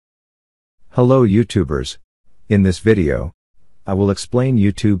Hello YouTubers. In this video, I will explain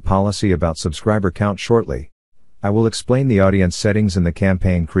YouTube policy about subscriber count shortly. I will explain the audience settings in the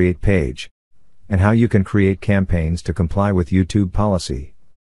campaign create page, and how you can create campaigns to comply with YouTube policy.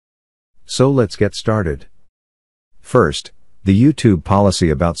 So let's get started. First, the YouTube policy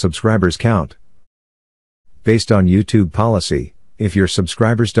about subscribers count. Based on YouTube policy, if your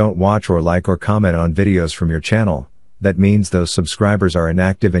subscribers don't watch or like or comment on videos from your channel, that means those subscribers are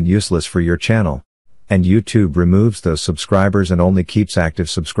inactive and useless for your channel, and YouTube removes those subscribers and only keeps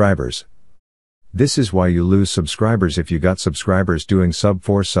active subscribers. This is why you lose subscribers if you got subscribers doing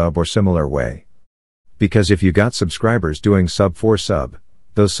sub4sub or similar way. Because if you got subscribers doing sub4sub,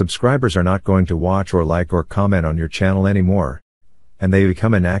 those subscribers are not going to watch or like or comment on your channel anymore, and they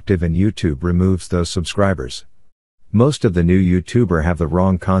become inactive and YouTube removes those subscribers. Most of the new YouTuber have the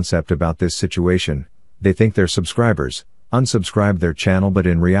wrong concept about this situation. They think their subscribers unsubscribe their channel, but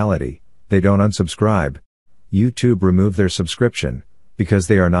in reality, they don't unsubscribe. YouTube remove their subscription because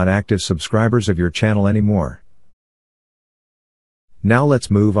they are not active subscribers of your channel anymore. Now let's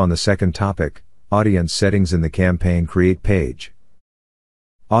move on the second topic, audience settings in the campaign create page.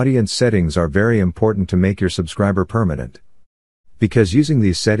 Audience settings are very important to make your subscriber permanent. Because using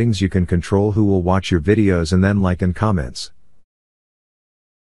these settings you can control who will watch your videos and then like and comments.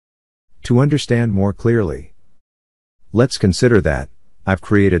 To understand more clearly, let's consider that I've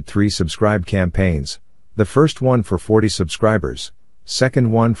created 3 subscribe campaigns. The first one for 40 subscribers,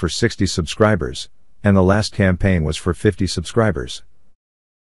 second one for 60 subscribers, and the last campaign was for 50 subscribers.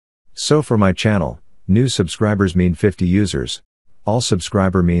 So for my channel, new subscribers mean 50 users, all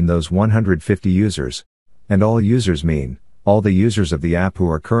subscriber mean those 150 users, and all users mean all the users of the app who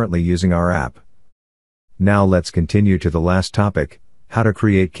are currently using our app. Now let's continue to the last topic, how to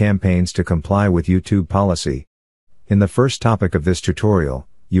create campaigns to comply with YouTube policy. In the first topic of this tutorial,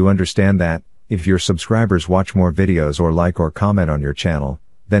 you understand that, if your subscribers watch more videos or like or comment on your channel,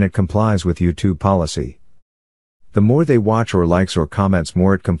 then it complies with YouTube policy. The more they watch or likes or comments,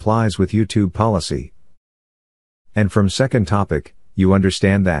 more it complies with YouTube policy. And from second topic, you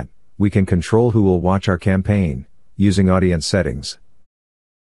understand that, we can control who will watch our campaign, using audience settings.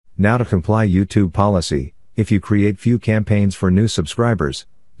 Now to comply YouTube policy, if you create few campaigns for new subscribers,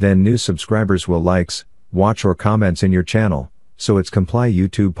 then new subscribers will likes, watch or comments in your channel, so it's comply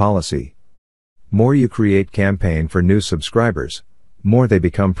YouTube policy. More you create campaign for new subscribers, more they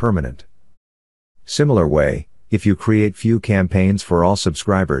become permanent. Similar way, if you create few campaigns for all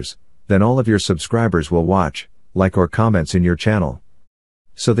subscribers, then all of your subscribers will watch, like or comments in your channel,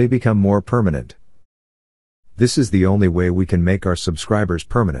 so they become more permanent. This is the only way we can make our subscribers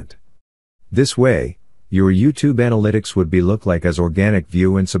permanent. This way, your YouTube analytics would be look like as organic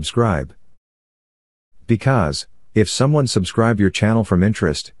view and subscribe. Because, if someone subscribe your channel from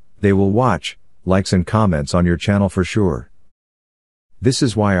interest, they will watch, likes and comments on your channel for sure. This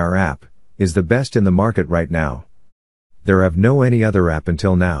is why our app is the best in the market right now. There have no any other app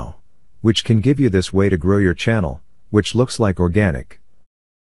until now, which can give you this way to grow your channel, which looks like organic.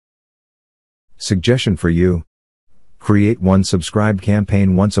 Suggestion for you. Create one subscribe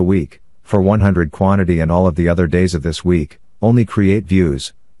campaign once a week, for 100 quantity, and all of the other days of this week, only create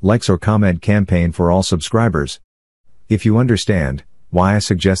views, likes or comment campaign for all subscribers. If you understand why I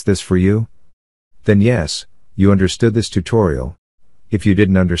suggest this for you, then yes, you understood this tutorial. If you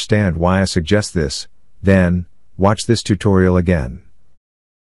didn't understand why I suggest this, then watch this tutorial again.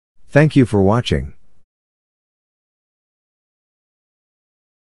 Thank you for watching.